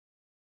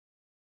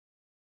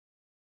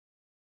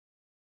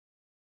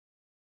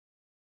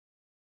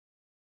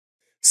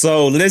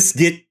So let's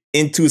get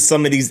into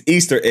some of these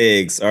Easter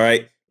eggs. All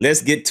right.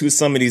 Let's get to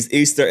some of these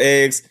Easter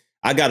eggs.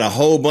 I got a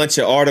whole bunch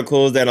of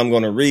articles that I'm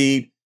going to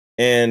read,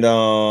 and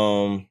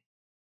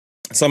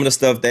some of the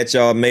stuff that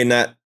y'all may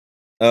not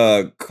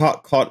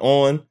caught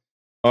on.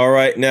 All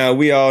right. Now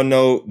we all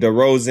know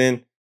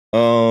DeRozan,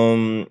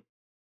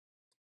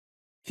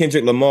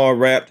 Kendrick Lamar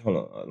rapped. Hold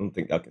on. I don't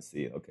think I can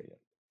see it. Okay.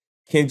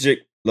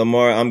 Kendrick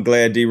Lamar, I'm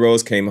glad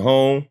D-Rose came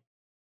home.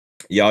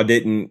 Y'all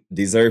didn't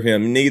deserve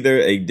him neither.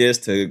 A diss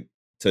to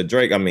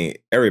Drake. I mean,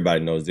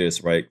 everybody knows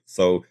this, right?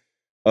 So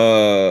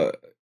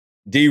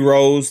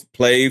D-Rose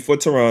played for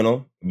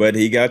Toronto, but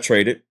he got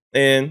traded.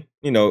 And,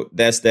 you know,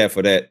 that's that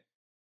for that.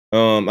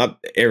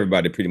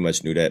 Everybody pretty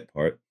much knew that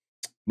part.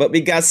 But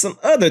we got some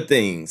other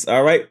things,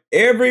 all right?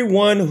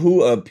 Everyone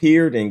who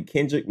appeared in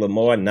Kendrick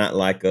Lamar Not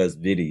Like Us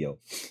video.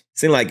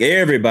 Seemed like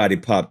everybody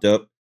popped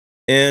up.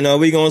 And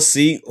we're going to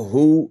see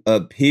who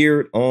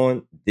appeared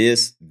on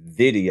this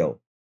video.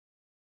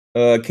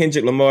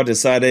 Kendrick Lamar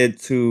decided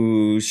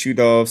to shoot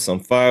off some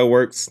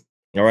fireworks,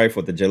 all right,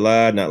 for the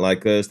July Not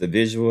Like Us, the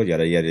visual,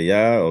 yada, yada,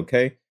 yada,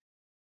 okay.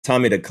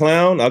 Tommy the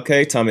Clown,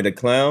 okay, Tommy the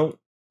Clown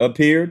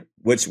appeared,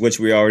 which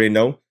we already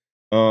know.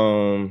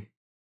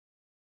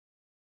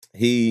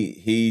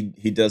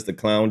 He does the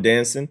clown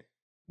dancing.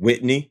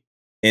 Whitney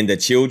and the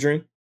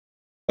children.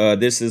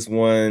 This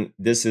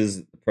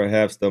is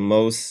perhaps the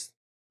most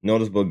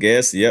noticeable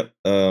guest. Yep.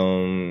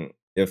 The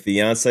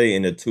fiance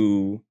and the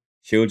two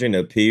children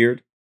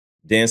appeared,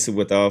 dancing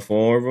with all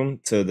four of them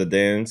to the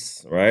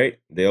dance, right?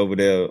 They over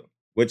there,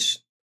 which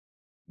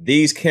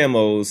these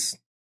camos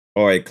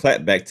are a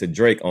clapback to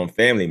Drake on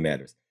Family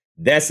Matters.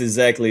 That's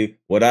exactly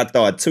what I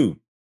thought too.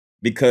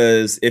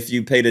 Because if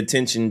you paid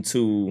attention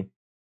to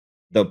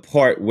the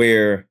part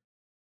where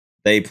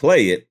they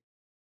play it,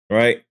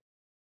 right?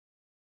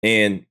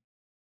 And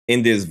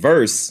in this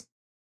verse,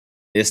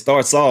 it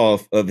starts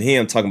off of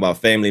him talking about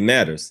Family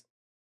Matters.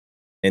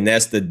 And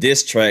that's the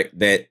diss track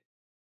that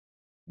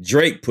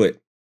Drake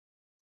put.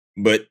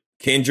 But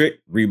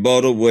Kendrick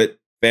rebutted with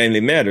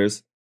Family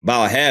Matters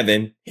by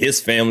having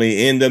his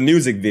family in the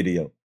music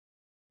video.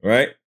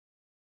 Right?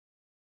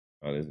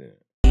 Oh, this is it.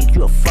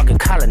 You a fucking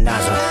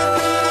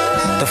colonizer.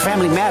 The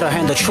family matter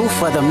and the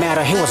truth of the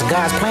matter. Here was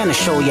God's plan to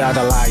show y'all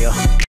the liar.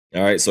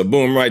 All right, so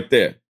boom right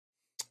there.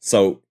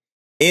 So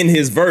in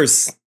his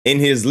verse, in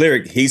his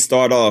lyric, he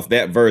started off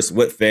that verse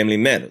with Family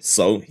Matters.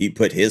 So he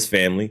put his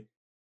family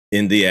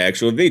in the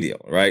actual video,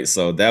 right?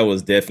 So that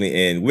was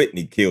definitely, and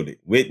Whitney killed it.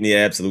 Whitney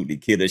absolutely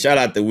killed it. Shout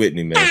out to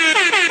Whitney, man.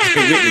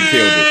 Whitney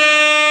killed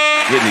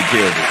it. Whitney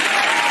killed it.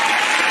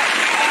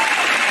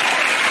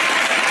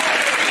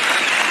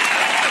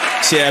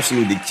 She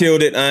absolutely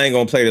killed it. I ain't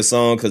gonna play the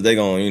song because they're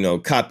gonna, you know,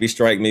 copy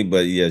strike me.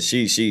 But yeah,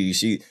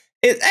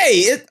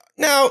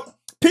 now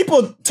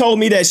people told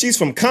me that she's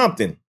from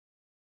Compton.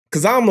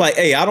 Cause I'm like,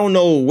 hey, I don't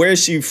know where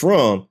she's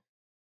from,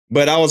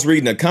 but I was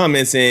reading the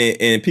comments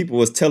and people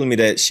was telling me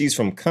that she's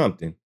from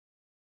Compton.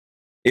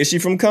 Is she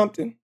from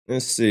Compton?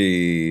 Let's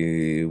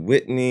see.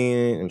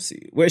 Whitney, let me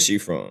see. Where's she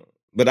from?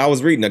 But I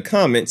was reading the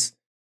comments.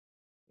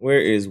 Where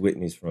is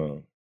Whitney's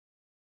from?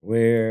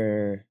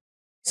 Where?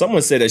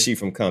 Someone said that she's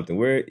from Compton.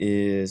 Where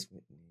is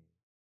Whitney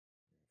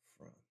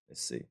from?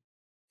 Let's see.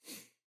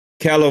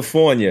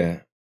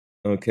 California.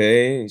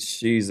 Okay.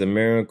 She's a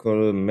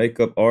miracle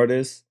makeup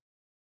artist.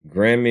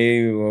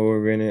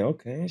 Grammy winning.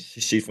 Okay.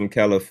 She's from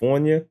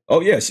California.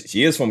 Oh, yeah.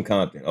 She is from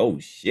Compton. Oh,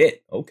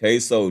 shit. Okay.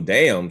 So,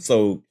 damn.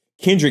 So,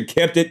 Kendrick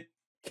kept it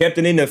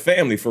in the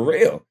family for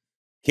real.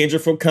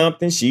 Kendrick from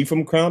Compton. She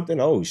from Compton.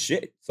 Oh,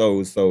 shit.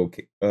 So,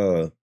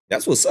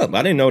 that's what's up.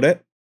 I didn't know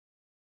that.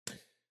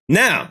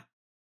 Now,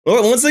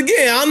 once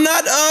again, I'm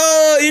not,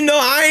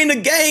 I ain't a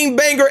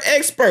gangbanger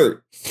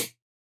expert.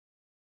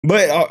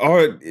 But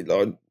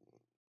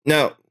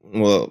now,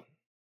 well,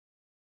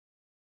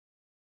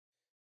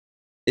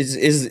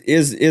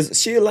 is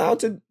she allowed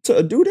to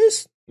do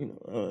this? You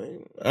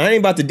know, I ain't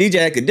about to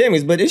DJ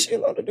academics, but is she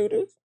allowed to do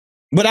this?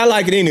 But I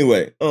like it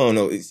anyway. I don't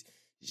know.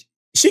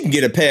 She can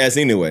get a pass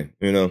anyway.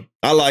 You know,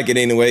 I like it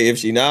anyway. If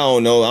she, I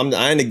don't know.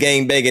 I ain't a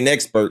gangbanging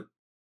expert,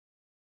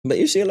 but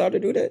is she allowed to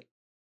do that?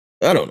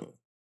 I don't know.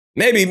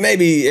 Maybe,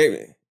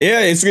 yeah,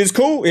 it's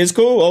cool. It's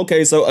cool.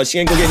 Okay, so she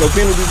ain't gonna get no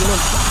penalties.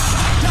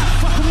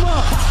 Fuck him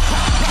up.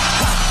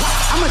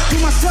 I'ma see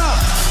myself.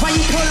 Why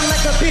you calling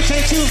like a bitch?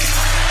 Ain't you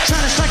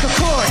trying to strike a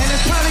chord? And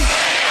it's probably.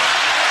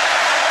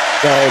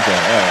 Oh, okay,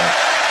 all right.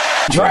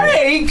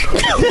 Drake.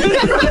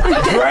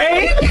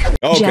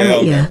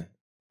 Okay.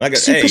 Okay.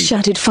 Super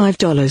chatted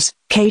 $5.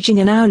 Caging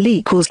an owl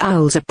equals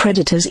owls are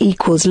predators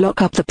equals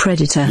lock up the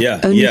predator.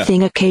 Only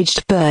thing a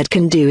caged bird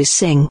can do is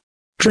sing.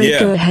 Drake,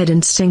 go ahead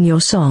and sing your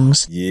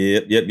songs.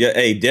 Yep.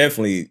 Hey,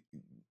 definitely.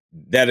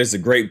 That is a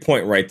great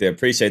point right there.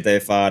 Appreciate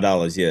that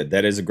 $5. Yeah,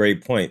 that is a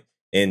great point.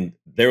 And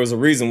there was a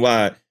reason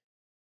why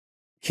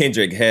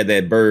Kendrick had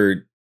that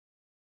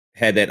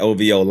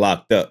OVO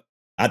locked up.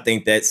 I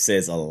think that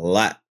says a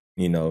lot.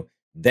 You know,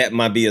 that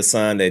might be a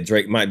sign that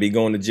Drake might be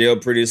going to jail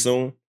pretty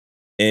soon.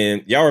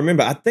 And y'all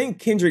remember, I think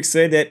Kendrick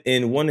said that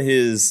in one of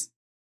his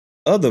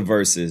other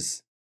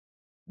verses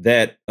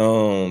that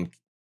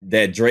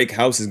that Drake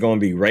house is gonna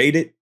be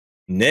raided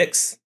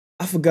next.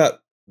 I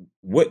forgot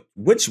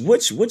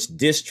which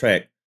diss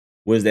track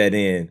was that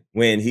in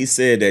when he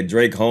said that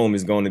Drake home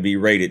is going to be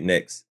raided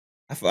next.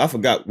 I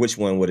forgot which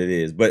one what it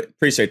is, but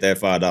appreciate that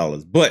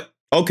 $5. But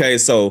okay,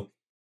 so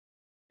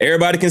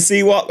everybody can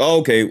see what.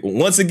 Okay,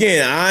 once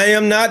again, I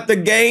am not the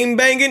game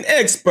banging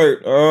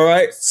expert. All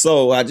right,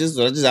 so I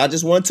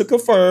just want to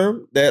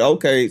confirm that.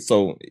 Okay,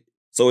 so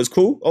it's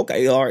cool.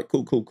 Okay, all right,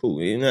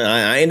 cool. You know,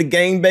 I ain't a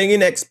game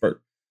banging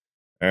expert.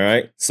 All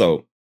right,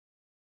 so,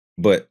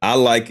 but I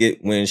like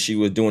it when she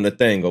was doing the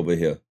thing over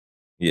here.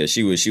 Yeah,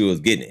 she was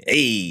getting it.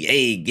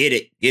 Hey, get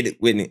it,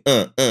 Whitney.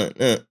 Get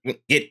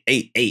it,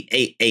 hey,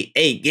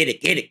 get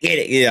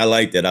it. Yeah, I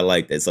like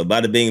that. So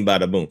bada bing,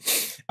 bada boom.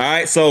 All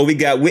right, so we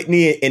got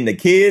Whitney and the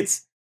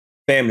kids.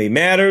 Family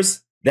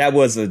Matters. That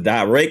was a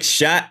direct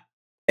shot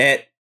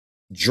at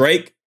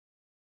Drake.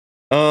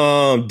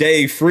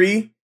 Dave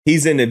Free.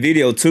 He's in the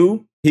video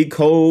too. He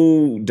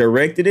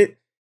co-directed it.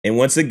 And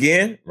once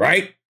again,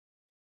 right?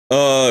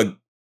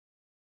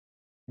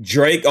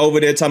 Drake over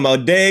there talking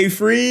about Dave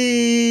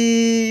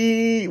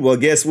Free. Well,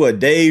 guess what?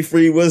 Dave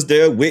Free was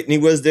there. Whitney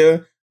was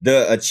there.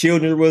 The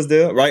children was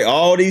there, right?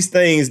 All these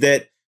things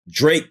that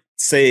Drake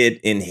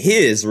said in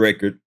his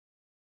record.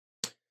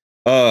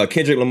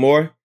 Kendrick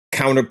Lamar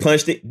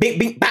counterpunched it. Bing,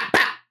 bing, bop,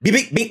 bop. Bing,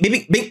 bing, bing,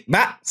 bing, bing,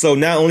 bop. So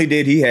not only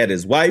did he have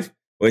his wife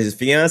or his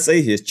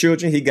fiance, his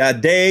children, he got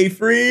Dave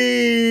Free.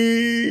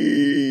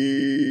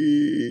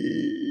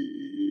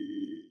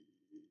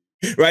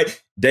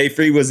 Right? Dave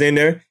Free was in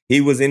there. He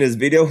was in his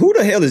video. Who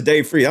the hell is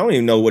Dave Free? I don't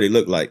even know what he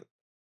looked like.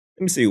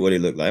 Let me see what he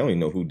looked like. I don't even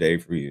know who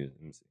Dave Free is.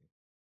 Let me see.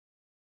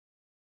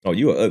 Oh,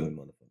 you an ugly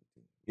motherfucker.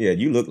 Yeah,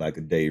 you look like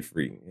a Dave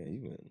Free. Yeah,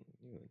 you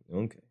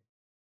okay.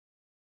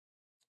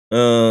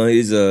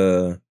 He's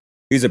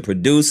a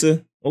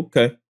producer.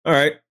 Okay. All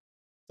right.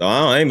 So I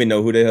don't even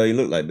know who the hell you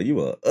look like, but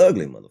you an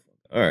ugly motherfucker.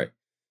 All right.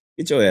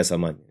 Get your ass on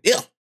my damn.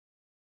 Yeah.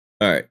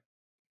 All right.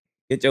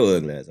 Get your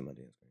ugly ass on my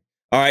damn screen.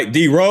 All right,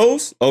 D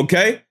Rose.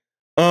 Okay.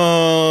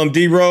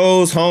 D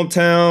Rose,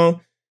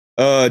 hometown.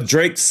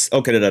 Drake's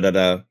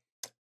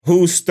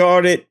who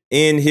started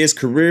in his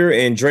career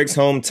in Drake's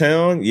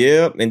hometown.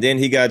 Yep. And then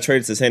he got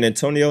traded to San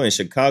Antonio and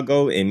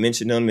Chicago and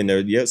mentioned them in there.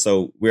 Yeah.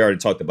 So we already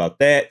talked about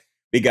that.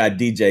 We got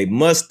DJ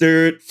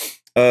Mustard.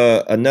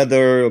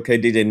 Another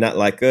DJ Not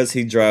Like Us.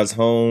 He drives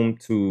home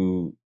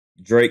to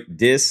Drake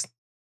diss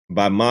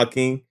by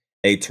mocking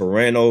a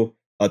Toronto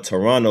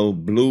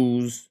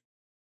Blues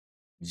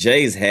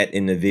Jays hat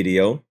in the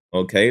video.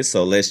 Okay,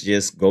 so let's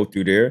just go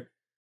through there.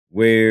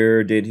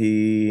 Where did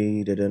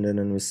he? Let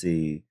me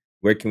see.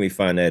 Where can we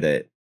find that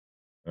at?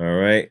 All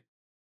right.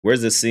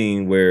 Where's the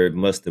scene where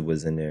Mustard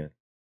was in there?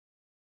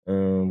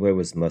 Where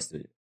was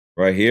Mustard?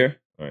 Right here.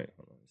 All right.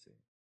 Hold on. Let's see.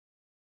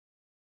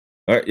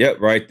 All right. Yep.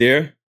 Right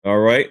there. All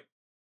right.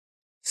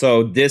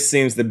 So this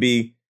seems to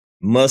be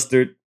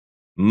Mustard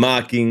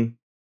mocking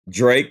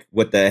Drake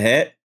with the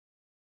hat.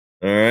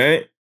 All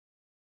right.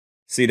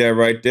 See that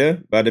right there?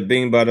 Bada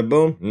bing, bada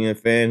boom. He a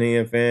fan.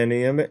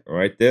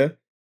 Right there.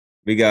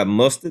 We got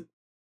Mustard.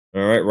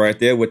 All right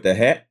there with the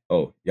hat.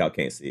 Oh, y'all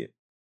can't see it.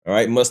 All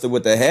right, Mustard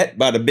with the hat.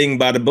 Bada bing,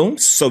 bada boom.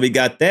 So we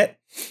got that.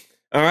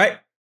 All right.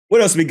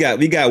 What else we got?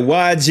 We got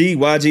YG.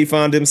 YG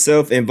found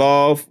himself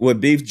involved with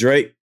beef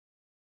Drake.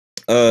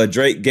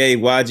 Drake gave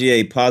YG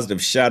a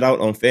positive shout out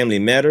on Family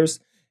Matters.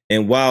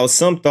 And while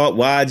some thought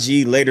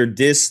YG later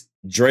dissed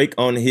Drake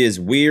on his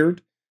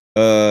weird,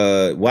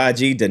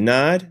 YG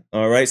denied.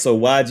 All right, so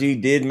YG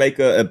did make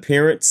an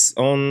appearance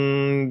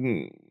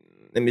on,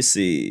 let me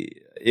see.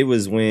 It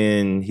was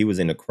when he was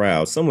in the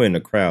crowd, somewhere in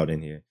the crowd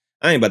in here.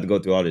 I ain't about to go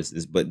through all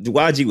this, but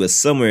YG was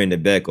somewhere in the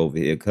back over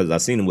here because I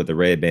seen him with the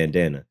red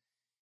bandana.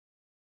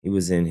 He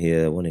was in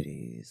here, one of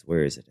these.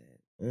 Where is it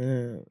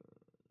at?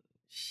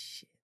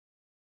 Shit.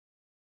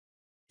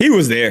 He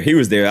was there.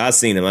 I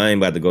seen him. I ain't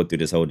about to go through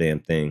this whole damn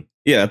thing.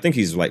 Yeah, I think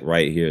he's like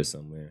right here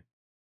somewhere.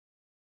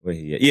 Where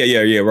he at?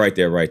 Yeah, right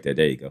there.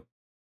 There you go.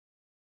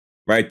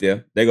 Right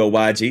there. There go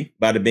YG.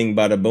 Bada bing,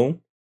 bada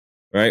boom.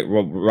 Right,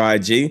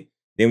 YG.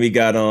 Then we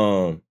got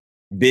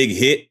Big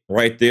Hit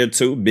right there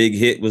too. Big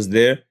Hit was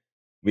there.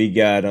 We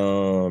got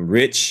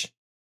Rich,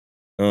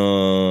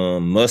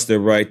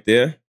 Mustard right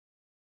there.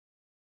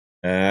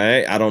 All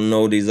right, I don't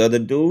know these other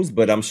dudes,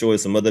 but I'm sure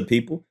it's some other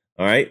people.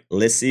 All right,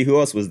 let's see who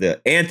else was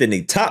there.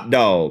 Anthony, Top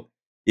Dog.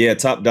 Yeah,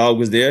 Top Dog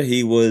was there.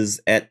 He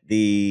was at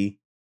the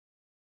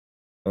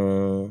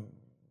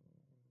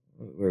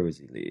where was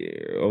he?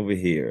 Over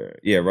here.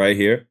 Yeah, right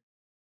here.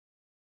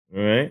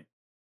 All right.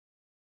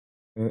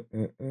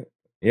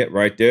 Yeah,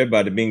 right there.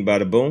 Bada bing,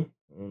 bada boom.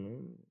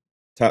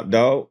 Top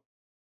Dog.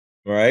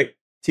 Right.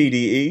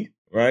 TDE.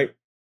 Right.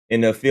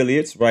 And the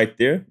affiliates right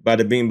there.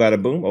 Bada bing,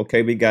 bada boom.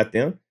 Okay, we got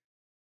them.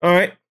 All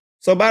right.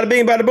 So bada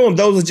bing, bada boom.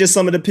 Those are just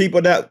some of the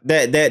people that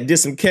did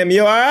some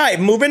cameo. All right,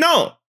 moving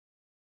on.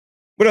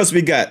 What else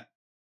we got?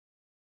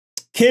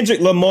 Kendrick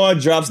Lamar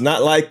drops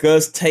Not Like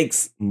Us,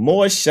 takes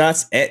more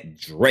shots at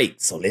Drake.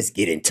 So let's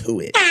get into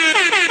it.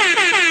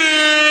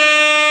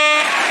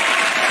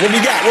 What we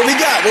got?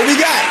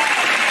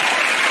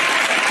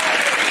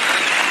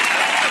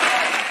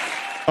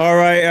 All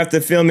right,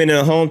 after filming in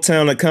the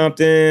hometown of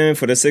Compton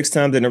for the 6th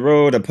time in a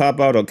row to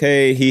pop out,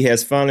 okay, he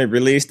has finally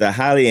released a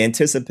highly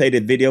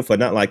anticipated video for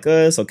Not Like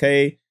Us,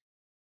 okay.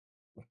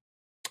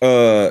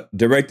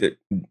 Directed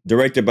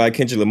by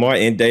Kendrick Lamar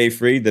and Dave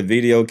Free. The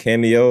video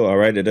cameo, all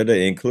right,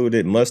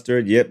 included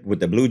Mustard, yep, with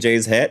the Blue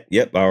Jays hat,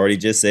 yep, I already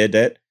just said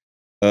that.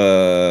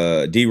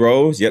 D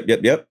Rose, yep.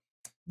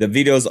 The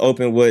video's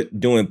open with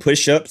doing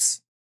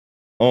push-ups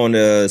on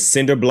the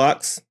cinder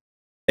blocks,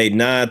 a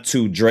nod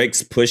to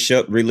Drake's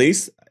push-up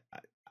release.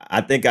 I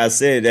think I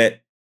said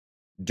that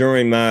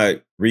during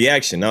my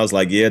reaction. I was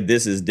like, yeah,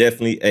 this is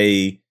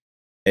definitely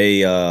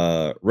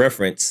a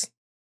reference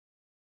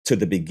to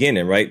the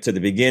beginning, right? To the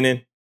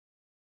beginning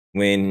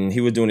when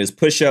he was doing his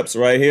push-ups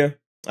right here.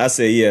 I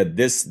said, yeah,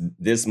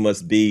 this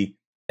must be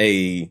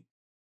a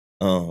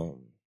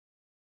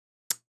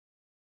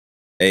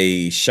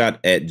shot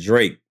at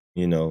Drake,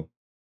 you know,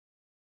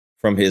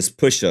 from his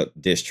push-up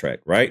diss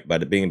track, right?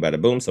 Bada bing,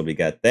 bada boom. So we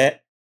got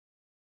that.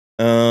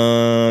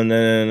 And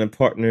a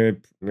partner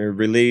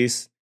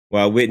release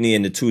while Whitney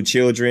and the 2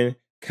 children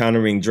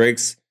countering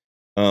Drake's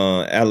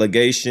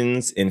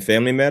allegations in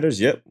family matters.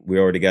 Yep, we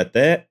already got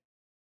that.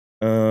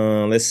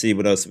 Let's see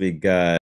what else we got.